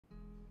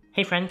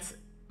Hey friends,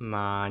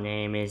 my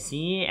name is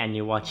Z and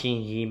you're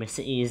watching Yi Makes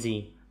It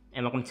Easy,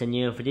 and welcome to a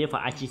new video for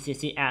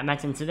IGCSE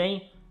Maths. And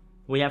today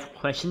we have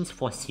questions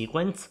for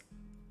sequence,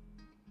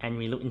 and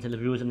we looked into the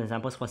rules and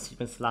examples for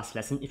sequence last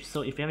lesson. If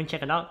you haven't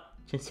checked it out,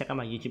 just check out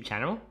my YouTube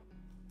channel.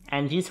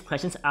 And these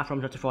questions are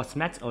from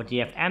DrFrostMaths or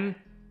DFM,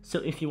 so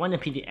if you want a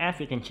PDF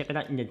you can check it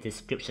out in the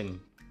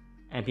description.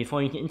 And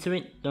before you get into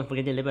it, don't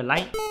forget to leave a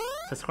like,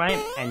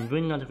 subscribe and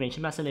ring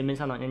notification bell so you miss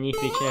out on any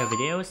future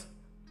videos.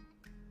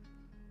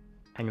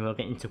 And we'll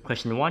get into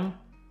question 1.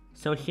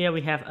 So here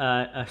we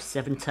have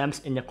 7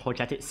 terms in the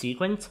quadratic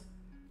sequence.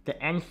 The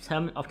nth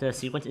term of the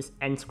sequence is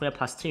n squared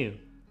plus 2.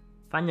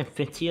 Find the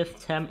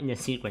 50th term in the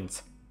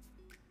sequence.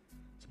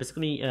 So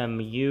basically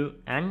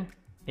un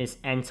is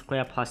n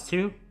squared plus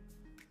 2.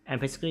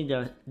 And basically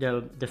the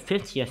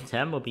 50th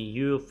term will be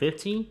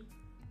u50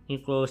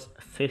 equals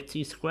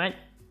 50 squared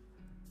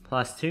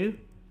plus 2.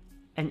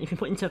 And if you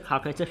put into a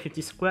calculator,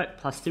 50 squared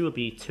plus 2 will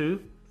be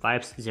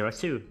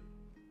 2502.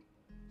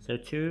 So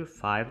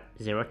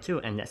 2502,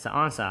 and that's the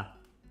answer,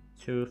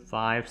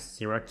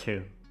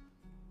 2502.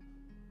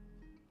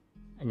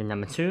 And then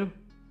number 2,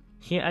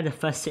 here are the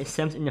first 6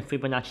 terms in the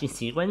Fibonacci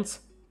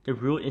sequence. The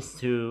rule is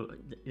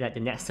that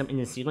the next term in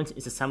the sequence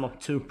is the sum of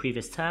 2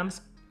 previous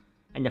terms,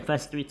 and the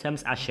first 3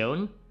 terms are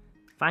shown.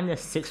 Find the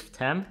 6th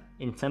term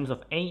in terms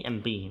of A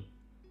and B.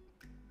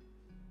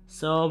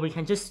 So we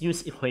can just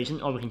use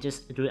equation, or we can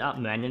just do it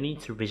out manually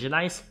to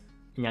visualize.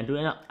 And I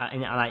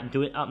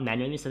do it out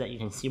manually so that you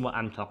can see what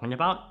I'm talking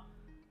about.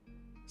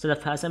 So the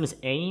first term is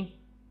A,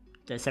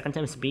 the second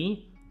term is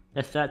B,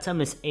 the third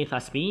term is A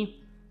plus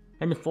B,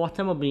 and the fourth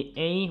term will be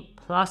A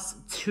plus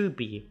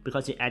 2B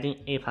because you're adding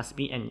A plus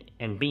B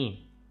and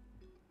B.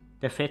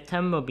 The fifth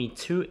term will be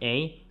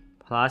 2A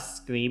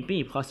plus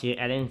 3B because you're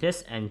adding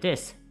this and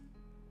this.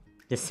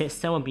 The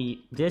sixth term will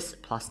be this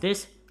plus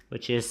this,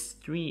 which is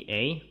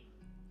 3A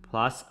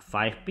plus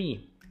 5B.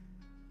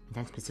 And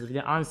that's basically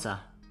the answer.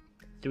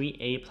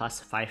 3A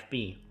plus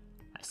 5B.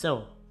 Like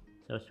so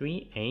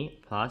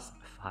 3A plus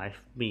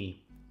 5B.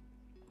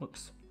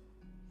 Oops.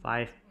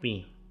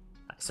 5B.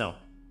 Like so.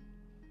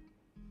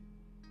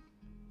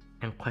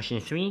 And question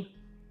 3.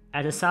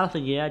 At the start of the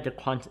year,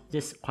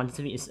 this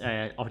quantity is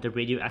of the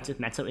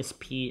radioactive metal is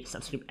P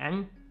subscript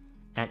N.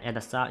 And at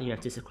the start, you have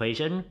this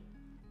equation.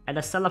 At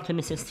the start of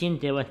 2016,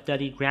 there were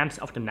 30 grams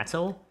of the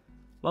metal.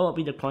 What would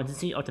be the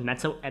quantity of the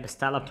metal at the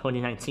start of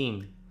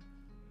 2019?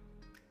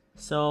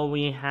 So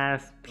we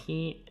have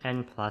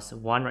Pn plus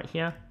 1 right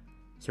here,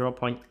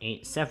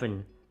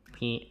 0.87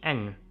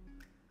 Pn.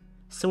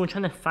 So we're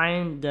trying to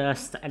find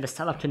at the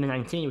start of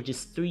 2019, which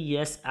is 3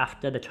 years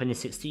after the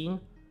 2016.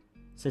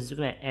 So it's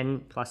looking at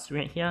n plus 3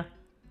 right here,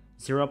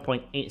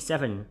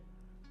 0.87.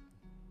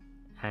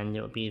 And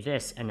it will be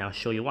this, and I'll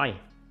show you why.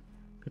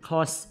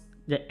 Because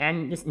the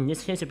n in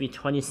this case will be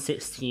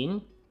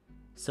 2016.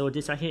 So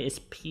this right here is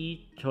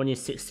P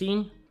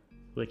 2016,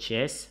 which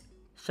is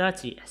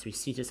 30, as we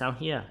see just down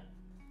here.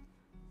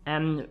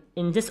 And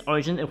in this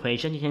origin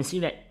equation, you can see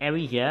that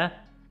every year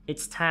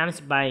it's times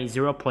by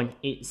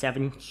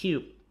 0.87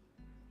 cubed.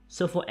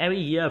 So for every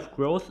year of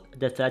growth,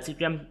 the 30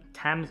 gram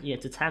you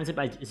have to times it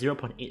by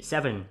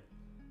 0.87.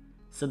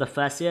 So the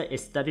first year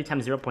is 30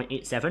 times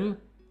 0.87.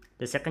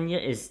 The second year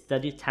is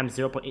 30 times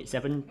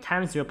 0.87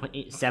 times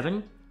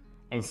 0.87,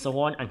 and so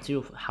on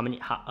until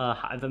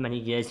however many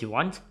years you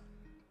want.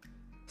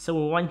 So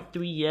we want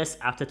 3 years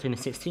after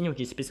 2016,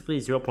 which is basically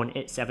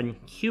 0.87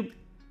 cubed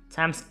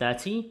times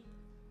 30,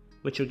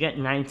 which will get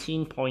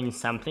 19 point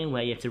something,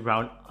 where you have to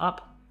round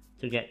up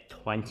to get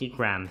 20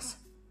 grams.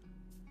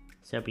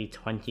 So it'll be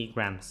 20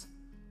 grams.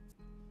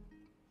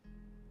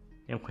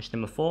 And question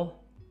number 4,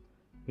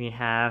 we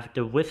have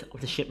the width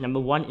of the shape. Number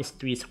 1 is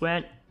 3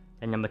 squared,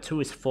 and number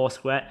 2 is 4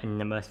 squared, and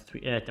number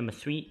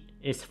 3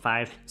 is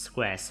 5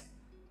 squares.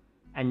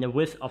 And the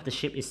width of the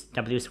shape is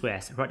W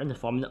squares. Write down the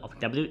formula of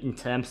W in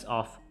terms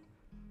of,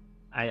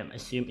 I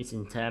assume it's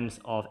in terms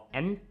of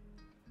N.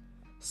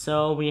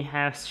 So we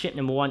have shape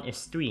number 1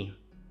 is 3,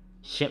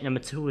 shape number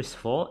 2 is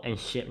 4, and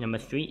shape number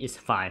 3 is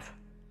 5.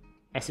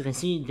 As you can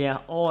see, they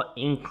are all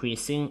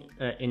increasing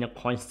in a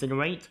constant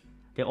rate.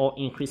 They're all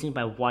increasing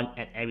by 1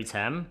 at every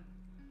term.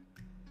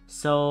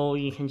 So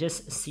you can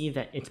just see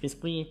that it's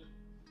basically,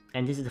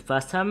 and this is the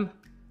first term,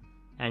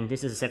 and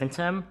this is the second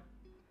term,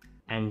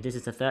 and this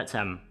is the third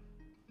term.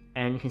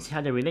 And you can see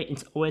how they relate.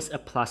 It's always a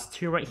plus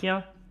 2 right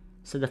here.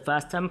 So the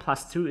first term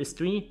plus 2 is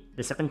 3,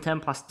 the second term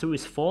plus 2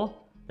 is 4,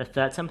 the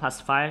third term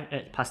plus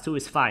 2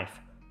 is 5.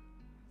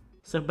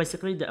 So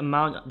basically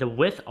the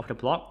width of the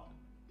block,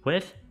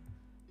 width,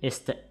 is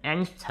the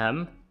nth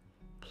term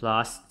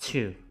plus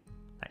 2.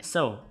 Like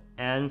so,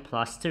 n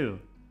plus 2.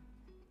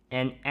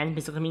 And n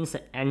basically means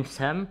the nth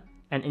term.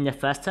 And in the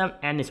first term,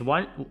 n is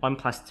 1, 1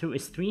 plus 2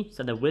 is 3,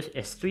 so the width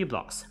is 3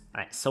 blocks,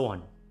 like so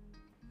on.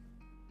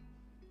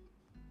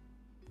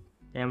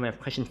 Then we have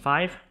question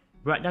 5.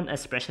 Write down an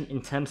expression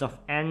in terms of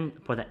n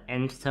for the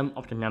nth term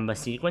of the number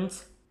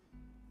sequence.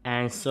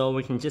 And so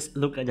we can just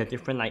look at the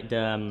different,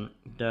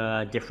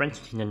 the difference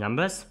between the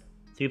numbers.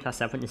 3 plus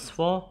 7 is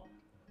 4,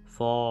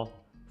 4,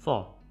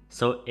 4.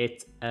 So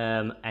it's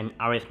an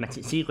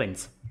arithmetic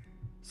sequence.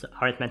 So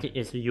arithmetic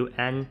is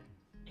un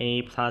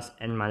a plus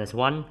n minus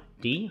 1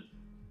 d.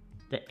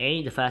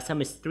 The first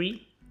term is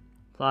 3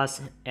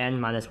 plus n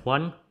minus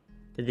 1.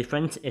 The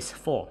difference is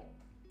 4.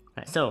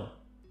 Right, so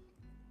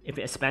if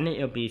you expand it,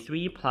 it will be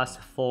 3 plus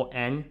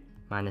 4n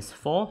minus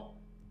 4.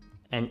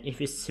 And if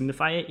you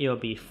simplify it, it will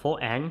be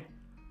 4n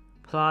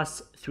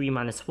plus 3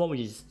 minus 4, which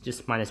is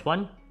just minus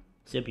 1.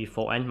 So it will be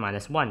 4n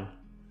minus 1.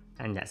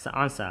 And that's the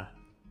answer,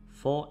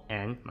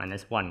 4n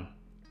minus 1.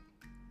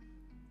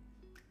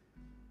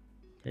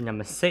 Then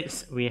number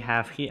 6, we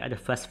have here are the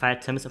first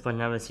 5 terms of a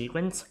number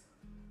sequence.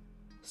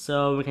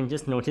 So we can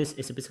just notice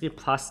it's basically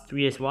plus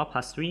 3 as well,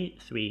 plus 3,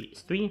 3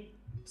 is 3.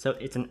 So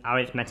it's an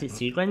arithmetic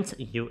sequence,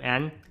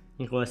 un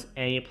equals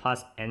a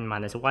plus n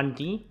minus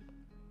 1d.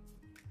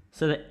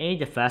 So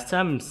the first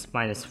term is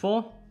minus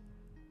 4,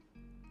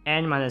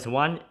 n minus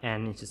 1,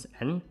 and it's just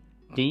n,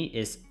 d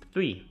is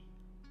 3.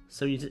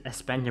 So you just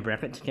expand the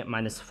bracket to get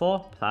minus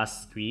 4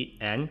 plus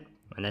 3n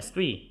minus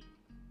 3.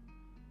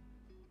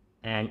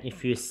 And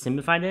if you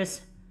simplify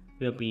this,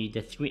 it will be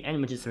the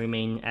 3n, which is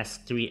remain as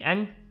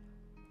 3n,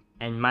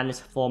 and minus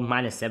 4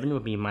 minus 7 will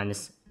be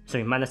minus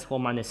 4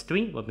 minus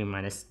 3 will be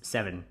minus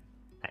 7.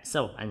 Right,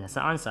 so, and that's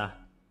the answer,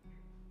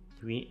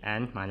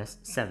 3n minus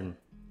 7.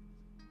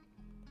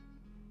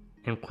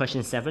 And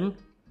question 7,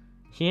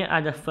 here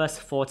are the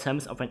first 4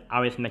 terms of an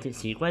arithmetic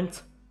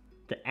sequence.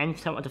 The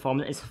nth term of the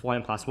formula is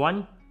 4n plus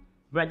 1.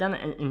 Write down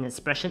an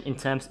expression in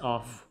terms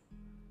of,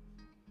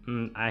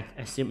 I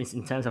assume it's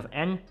in terms of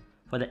n,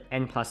 for the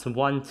n plus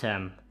 1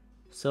 term.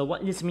 So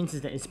what this means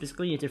is that it's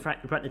basically you have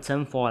to write the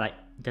term for like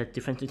the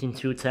difference between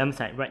 2 terms,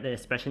 like write the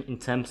expression in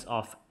terms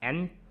of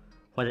n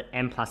for the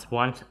n plus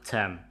 1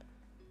 term.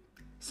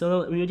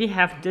 So we already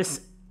have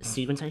this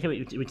sequence right here,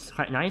 which is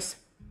quite nice.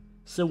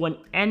 So when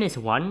n is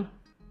 1,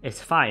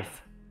 it's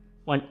 5.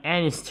 When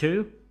n is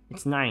 2,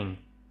 it's 9.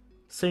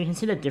 So you can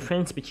see the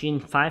difference between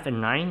 5 and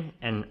 9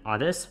 and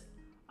others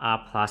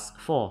are plus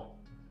 4.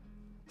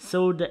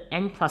 So the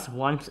n plus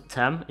 1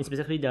 term is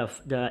basically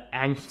the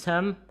nth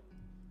term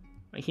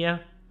right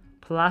here,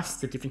 plus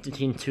the difference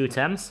between 2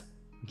 terms,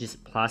 which is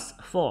plus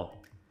 4,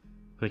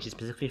 which is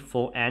basically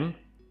 4n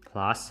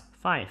plus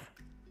 5.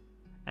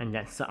 And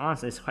that's the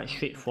answer, it's quite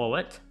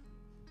straightforward.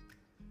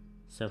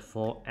 So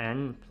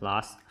 4n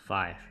plus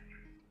 5.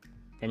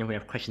 Then we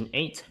have question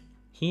 8.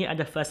 Here are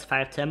the first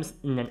 5 terms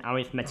in an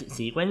arithmetic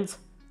sequence.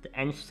 The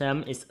nth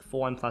term is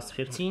 4n plus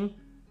 15.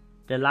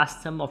 The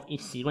last term of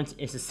each sequence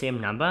is the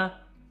same number,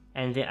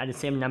 and there are the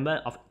same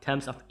number of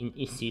terms in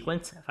each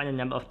sequence. Find the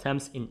number of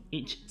terms in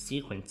each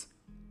sequence.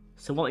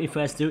 So what we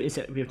first do is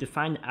that we have to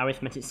find the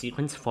arithmetic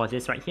sequence for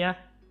this right here.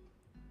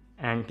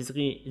 And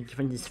basically the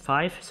difference is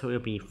 5, so it will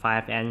be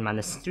 5n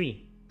minus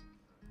 3.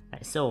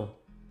 Like so.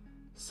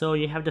 So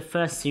you have the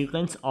first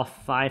sequence of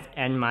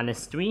 5n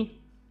minus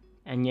 3,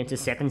 and you have the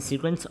second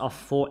sequence of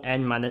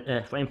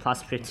 4n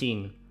plus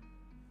 15.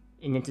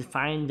 And you have to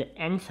find the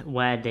nth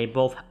where they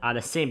both are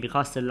the same,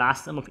 because the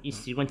last term of each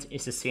sequence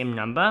is the same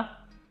number.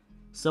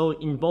 So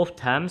in both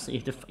terms,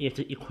 you have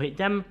to equate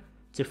them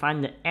to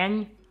find the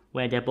n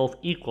where they're both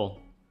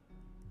equal.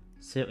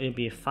 So it'll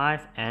be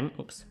 5n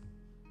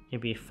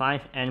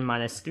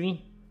minus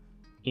 3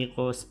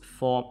 equals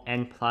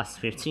 4n plus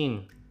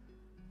 15.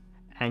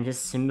 And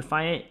just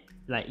simplify it,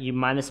 like you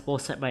minus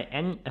both sides by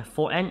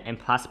 4n and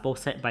plus both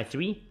sides by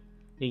 3.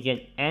 You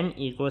get n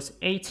equals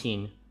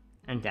 18.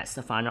 And that's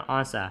the final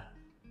answer.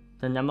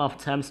 The number of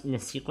terms in the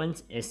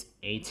sequence is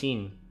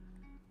 18.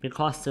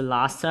 Because the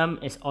last term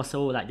is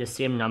also like the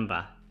same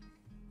number.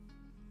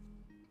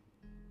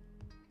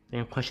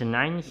 Then question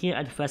 9, here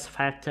are the first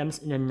 5 terms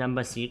in the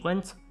number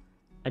sequence.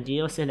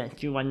 Adil said that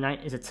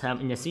 319 is a term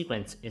in the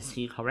sequence. Is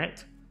he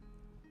correct?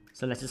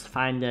 So let's just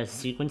find the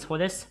sequence for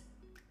this.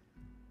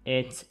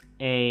 It's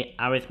a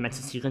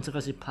arithmetic sequence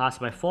because it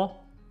passed by 4.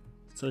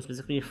 So it's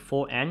basically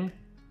 4n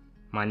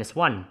minus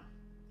 1.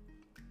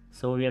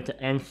 So we have the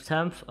nth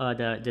term,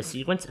 the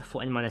sequence,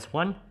 4n minus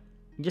 1.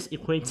 You just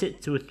equate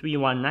it to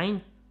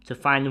 319 to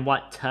find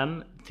what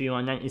term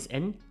 319 is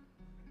in.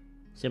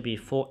 So it'll be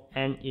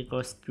 4n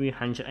equals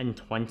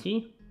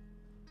 320.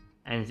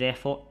 And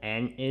therefore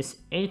n is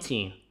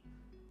 18.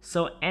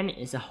 So n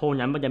is a whole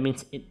number, that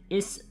means it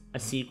is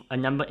a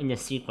number in the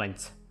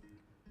sequence.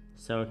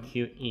 So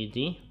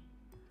QED,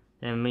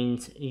 that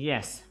means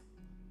yes,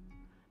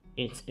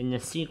 it's in the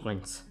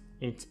sequence.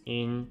 It's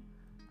in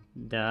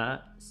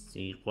the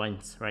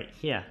sequence right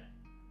here.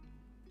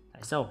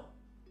 Like so.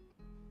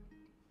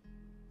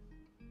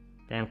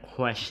 Then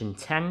question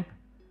 10.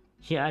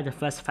 Here are the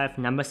first 5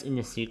 numbers in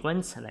the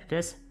sequence, like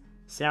this.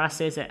 Sarah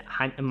says that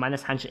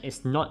minus 100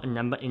 is not a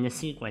number in the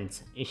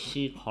sequence. Is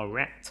she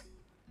correct?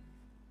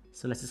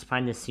 So let's just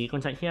find the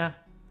sequence right here.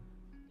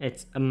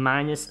 It's a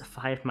minus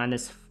 6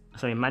 minus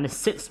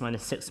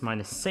 6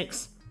 minus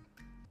 6.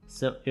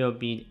 So it will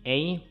be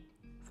a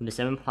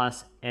 47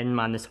 plus n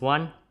minus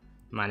 1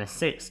 minus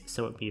 6.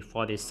 So it will be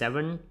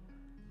 47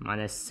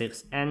 minus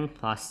 6n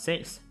plus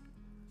 6,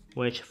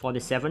 which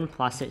 47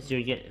 plus 6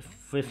 you get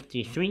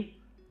 53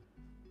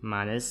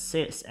 minus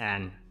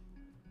 6n.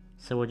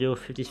 So we'll do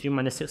 53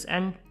 minus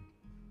 6n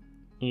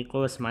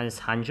equals minus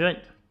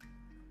 100.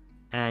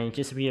 And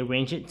just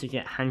rearrange it to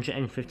get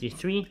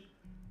 153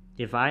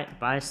 divided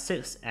by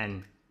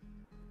 6n.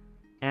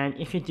 And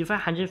if you divide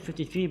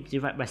 153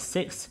 divided by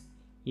 6,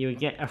 you will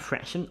get a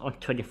fraction of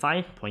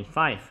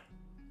 25.5.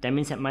 That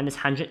means that minus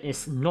 100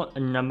 is not a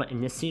number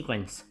in this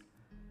sequence.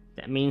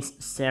 That means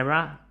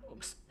Sarah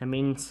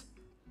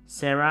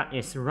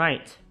is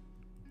right.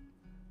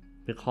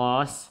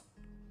 Because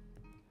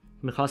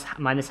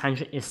minus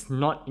 100 is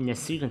not in the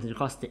sequence,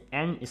 because the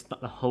n is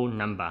not a whole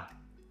number.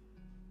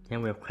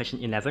 Then we have question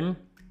 11.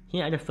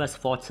 Here are the first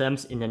 4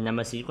 terms in the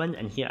number sequence,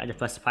 and here are the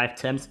first 5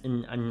 terms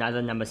in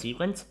another number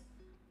sequence.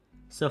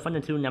 So find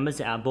the 2 numbers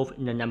that are both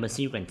in the number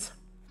sequence.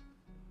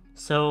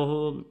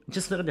 So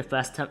just look at the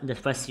first term, the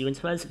first sequence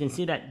first. You can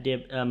see that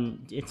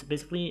it's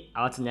basically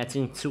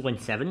alternating 2 and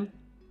 7.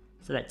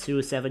 So like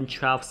 2, 7,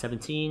 12,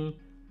 17.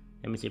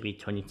 Let me see, it'll be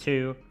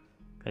 22,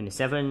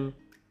 27,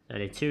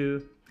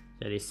 32,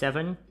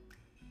 37,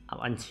 up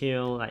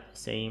until like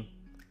say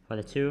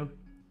 42,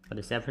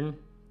 47,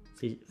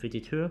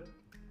 52,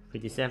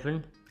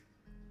 57,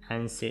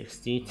 and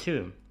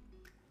 62.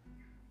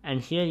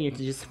 And here you have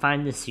to just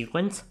find the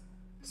sequence.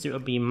 So it will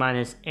be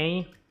minus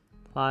a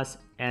plus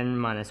n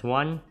minus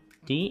 1.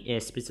 D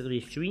is basically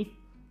 3.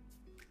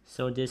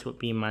 So this would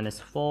be minus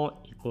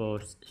 4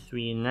 equals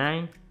 3,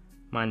 9,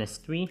 minus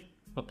 3.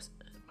 Oops,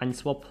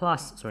 minus 4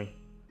 plus, sorry.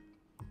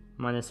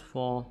 Minus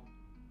 4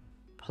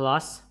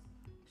 plus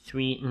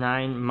 3,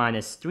 9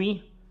 minus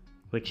 3,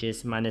 which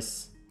is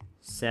minus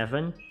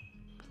 7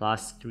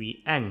 plus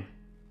 3n.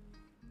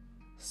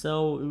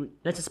 So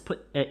let's just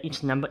put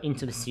each number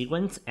into the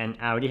sequence, and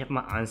I already have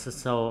my answer,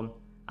 so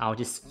I'll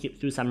just skip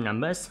through some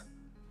numbers.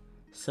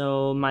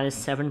 So minus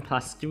 7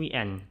 plus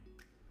 3n.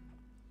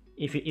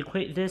 If you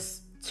equate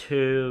this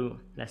to,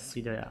 let's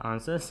see the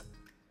answers.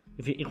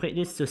 If you equate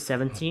this to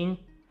 17,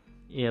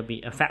 it'll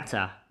be a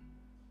factor.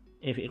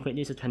 If you equate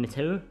this to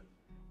 22,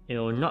 it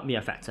will not be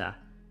a factor.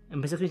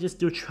 And basically just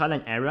do trial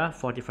and error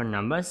for different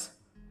numbers,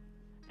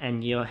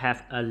 and you'll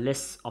have a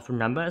list of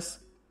numbers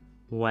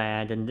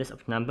where the list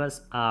of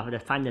numbers are to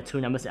find the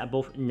 2 numbers that are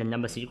both in the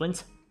number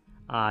sequence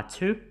are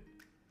 2,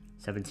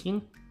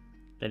 17,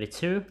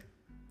 32,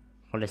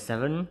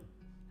 47,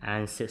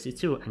 and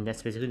 62, and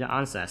that's basically the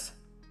answers.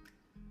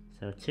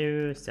 So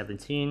 2,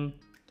 17,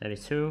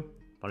 32,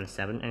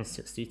 47, and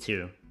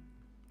 62.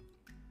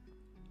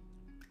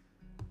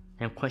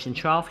 And question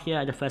 12, here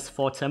are the first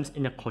 4 terms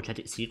in the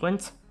quadratic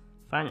sequence.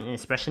 Find an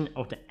expression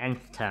of the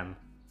nth term.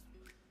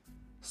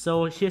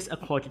 So here's a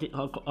quadratic,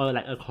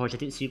 like a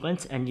quadratic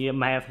sequence, and you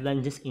might have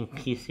learned this in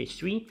Key Stage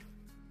 3.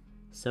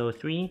 So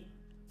 3,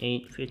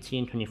 8,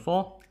 15,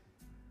 24.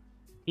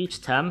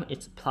 Each term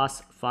is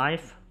plus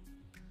 5,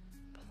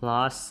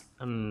 plus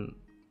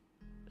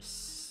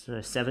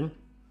 7,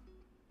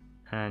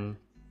 and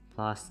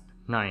plus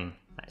 9,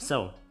 like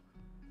so.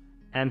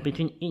 And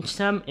between each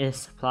term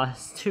is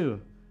plus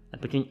 2.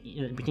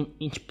 Between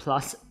each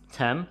plus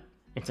term,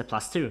 it's a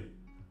plus 2.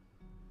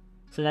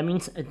 So that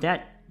means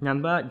that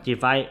number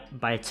divided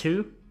by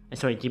 2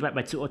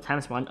 or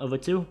times 1 over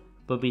 2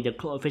 will be the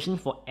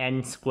coefficient for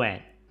n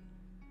squared.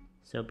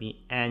 So it'll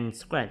be n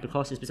squared,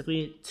 because it's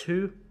basically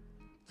 2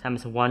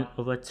 times 1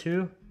 over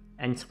 2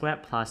 n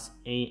squared plus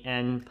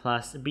an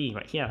plus b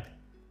right here.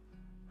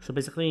 So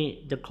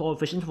basically the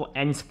coefficient for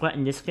n squared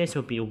in this case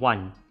will be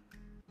 1.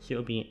 So it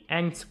will be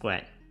n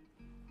squared.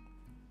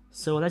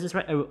 So let's just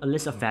write a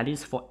list of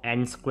values for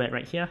n squared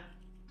right here.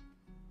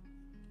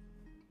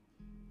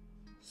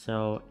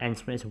 So n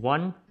squared is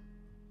 1,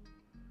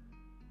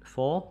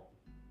 4,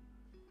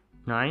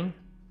 9,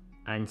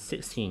 and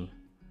 16.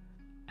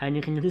 And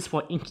you can do this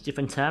for each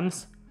different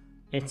terms.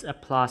 It's a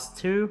plus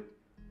 2,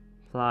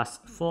 plus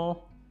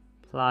 4,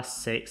 plus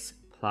 6,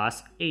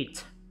 plus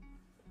 8.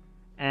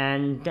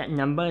 And that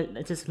number,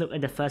 let's just look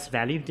at the first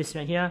value, this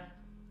right here.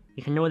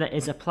 You can know that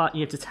it's a plot,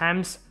 you have to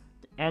times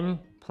n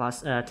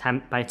plus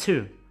time by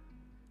 2.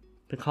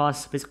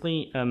 Because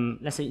basically,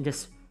 let's say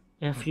this,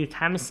 if you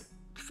times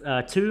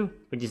 2,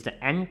 which is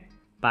the n,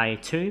 by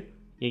 2,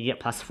 you get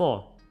plus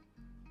 4.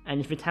 And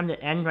if you times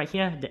the n right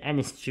here, the n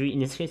is 3, in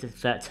this case the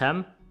third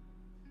term,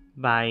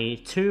 by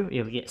 2,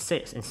 you'll get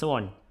 6, and so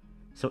on.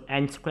 So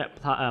n squared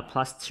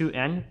plus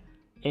 2n,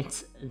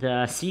 it's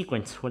the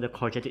sequence for the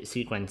quadratic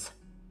sequence.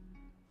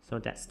 So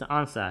that's the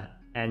answer,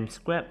 n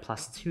squared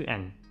plus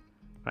 2n,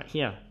 right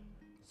here.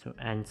 So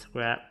n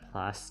squared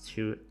plus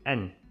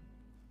 2n.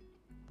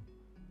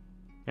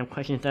 And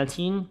question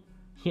 13,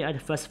 here are the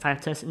first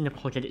 5 terms in the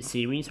quadratic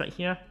series right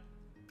here.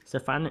 So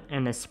find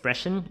an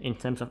expression in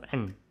terms of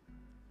n.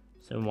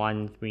 So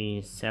 1,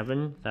 3,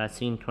 7,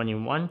 13,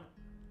 21.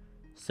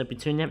 So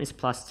between them is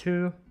plus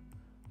 2,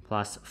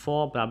 plus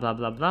 4, blah blah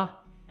blah blah.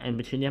 And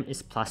between them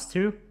is plus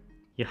 2.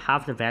 You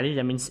have the value,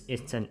 that means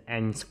it's an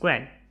n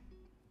squared.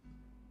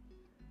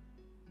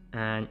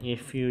 And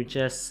if you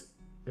just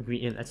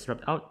read it, let's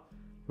drop out.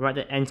 Write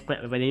the n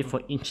squared value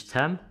for each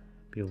term.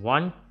 Be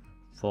 1,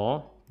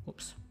 4,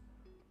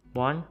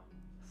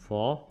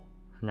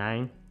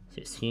 9,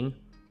 16,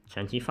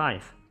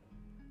 25.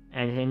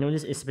 And you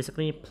notice it's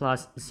basically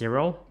plus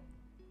 0,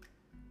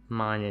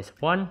 minus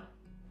 1,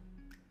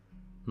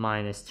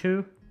 minus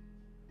 2,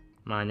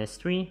 minus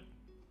 3,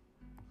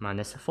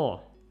 minus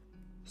 4.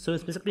 So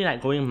it's basically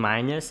like going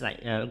minus,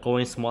 like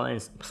going smaller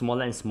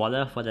and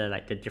smaller for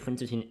the the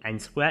difference between n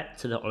squared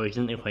to the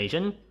original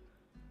equation.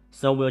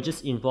 So we'll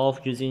just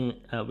involve using,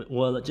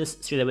 we'll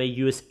just straight away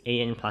use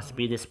an plus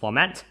b this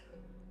format.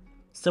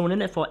 So we know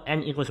that for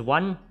n equals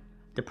 1,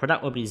 the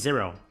product will be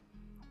 0.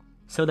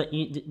 So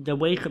the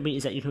way it could be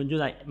is that you can do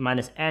like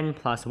minus n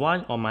plus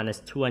 1 or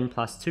minus 2n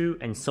plus 2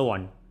 and so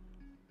on.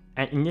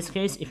 And in this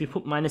case, if you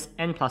put minus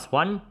n plus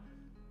 1,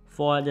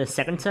 for the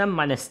second term,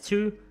 minus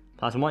 2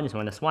 plus 1 is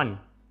minus 1.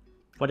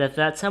 For the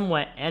third term,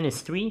 where n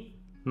is 3,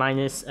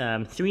 minus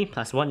 3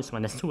 plus 1 is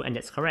minus 2, and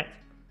that's correct.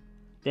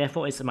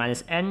 Therefore, it's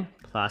minus n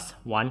plus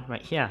 1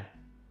 right here.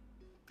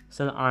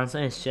 So the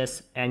answer is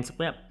just n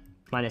squared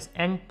minus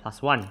n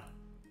plus 1.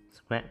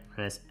 Squared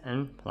minus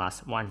n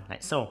plus 1,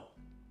 like so.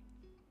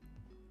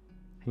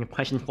 In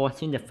question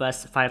 14, the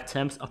first 5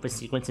 terms of the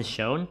sequence is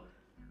shown.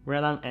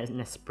 Write down as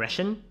an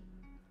expression.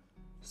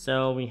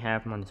 So we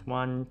have minus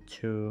 1,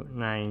 2,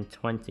 9,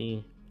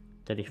 20,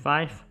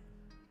 35.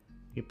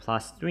 We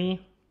plus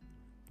 3,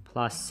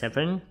 plus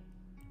 7,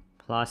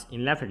 plus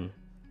 11.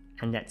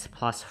 And that's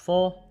plus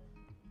 4,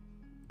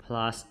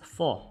 plus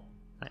 4,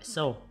 like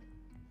so.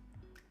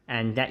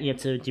 And that you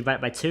have to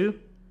divide by 2,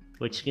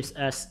 which gives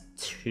us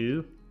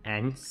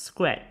 2n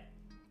squared.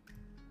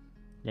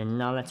 Then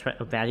now let's write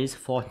the values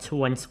for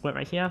 2n squared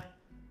right here.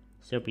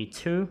 So it'll be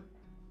 2,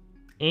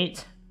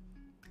 8,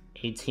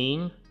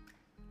 18,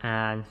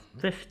 and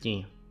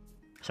 50.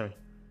 Sorry.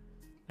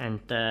 And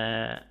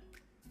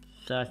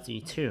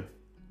 32,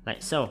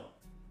 like so.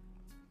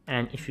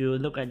 And if you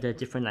look at the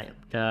different, like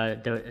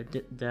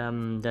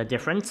the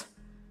difference,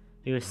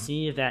 you will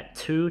see that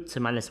 2 to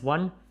minus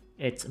 1,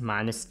 it's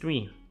minus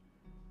 3.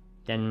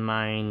 Then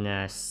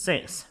minus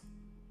 6,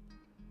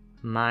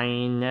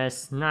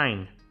 minus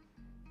 9.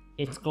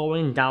 It's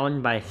going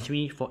down by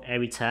 3 for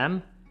every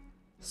term,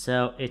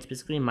 so it's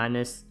basically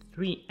minus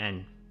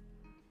 3n.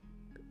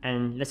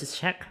 And let's just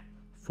check.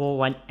 For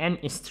when n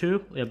is 2,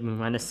 it will be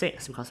minus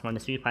 6 because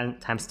minus 3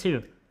 times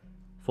 2.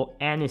 For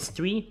n is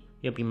 3,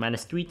 it will be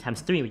minus 3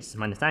 times 3, which is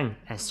minus 9,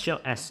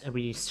 as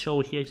we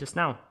showed here just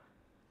now.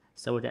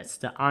 So that's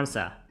the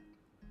answer.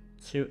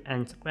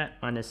 2n squared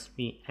minus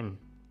 3n.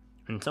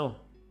 And so.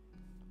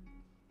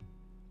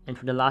 And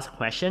for the last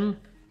question,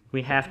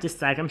 we have this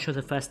diagram shows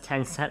the first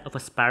 10 set of a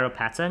spiral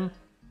pattern,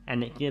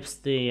 and it gives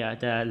the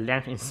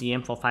length in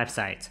cm for 5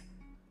 sides.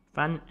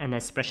 Find an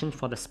expression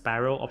for the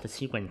spiral of the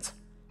sequence.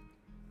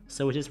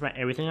 So we just write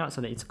everything out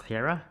so that it's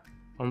clearer.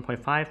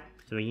 1.5,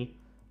 3,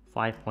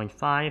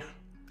 5.5,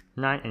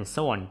 9, and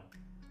so on.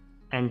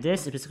 And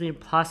this is basically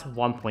plus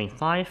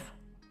 1.5,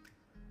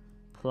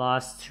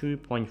 plus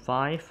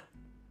 2.5,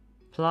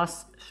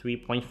 plus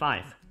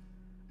 3.5.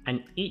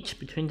 And each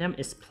between them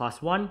is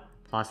plus 1,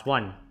 plus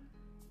 1.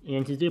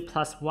 And to do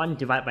plus 1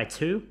 divided by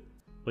 2,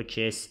 which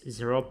is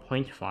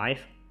 0.5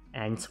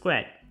 n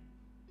squared.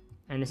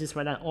 And let's just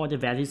write down all the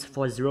values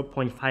for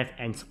 0.5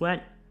 n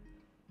squared.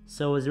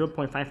 So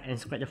 0.5 n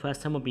squared, the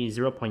first term will be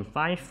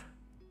 0.5.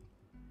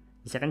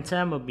 The second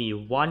term will be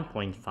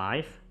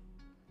 1.5.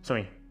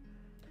 Sorry,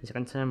 the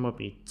second term will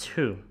be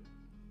 2.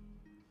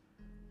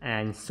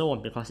 And so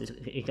on, because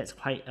it gets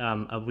quite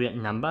a weird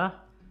number.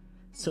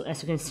 So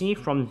as you can see,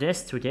 from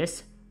this to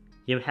this,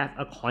 you have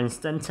a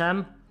constant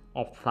term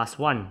of plus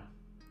 1.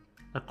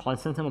 A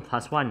constant term of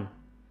plus 1.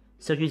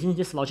 So using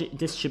this logic,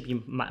 this should be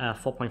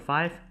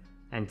 4.5,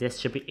 and this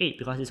should be 8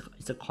 because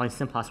it's a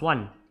constant plus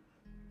 1.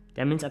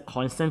 That means a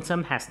constant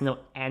term has no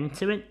n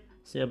to it,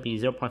 so it'll be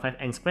 0.5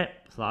 n squared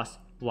plus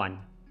 1.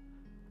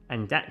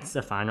 And that's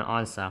the final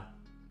answer.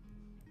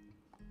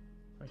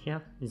 Right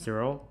here,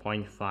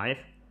 0.5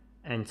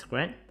 n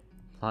squared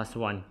plus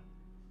 1.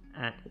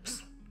 And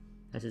oops,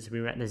 let's just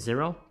rewrite the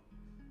 0.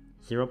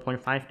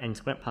 0.5 n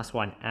squared plus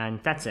 1,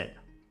 and that's it.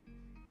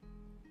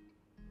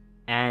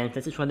 And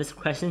that's it for this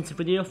questions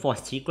video for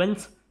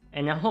sequence,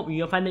 and I hope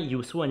you'll find it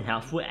useful and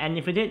helpful, and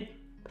if you did,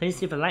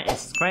 please leave a like and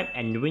subscribe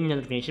and ring the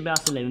notification bell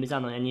so that you don't miss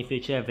out on any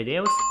future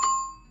videos.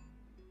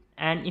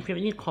 And if you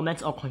have any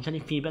comments or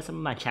constructive feedback on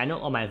my channel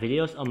or my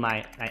videos or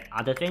my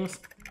other things,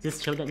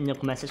 just show them in the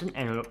comment section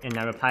and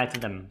I reply to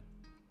them.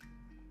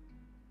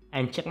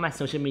 And check my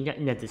social media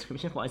in the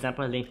description, for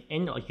example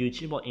LinkedIn or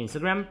YouTube or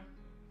Instagram.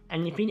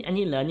 And if you need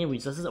any learning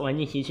resources or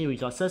any teaching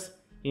resources,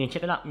 you can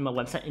check it out on my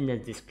website in the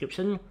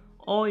description,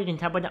 or you can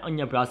type it out on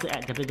your browser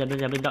at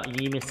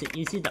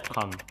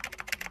www.MakesItEasy.com.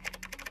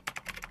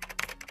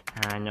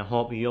 And I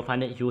hope you'll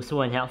find it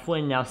useful and helpful,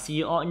 and I'll see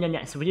you all in the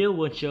next video,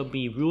 which will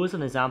be rules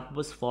and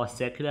examples for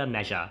circular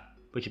measure,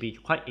 which will be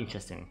quite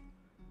interesting.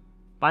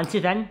 But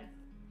until then,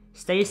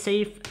 stay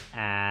safe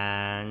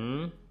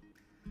and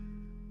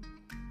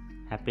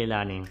happy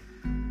learning.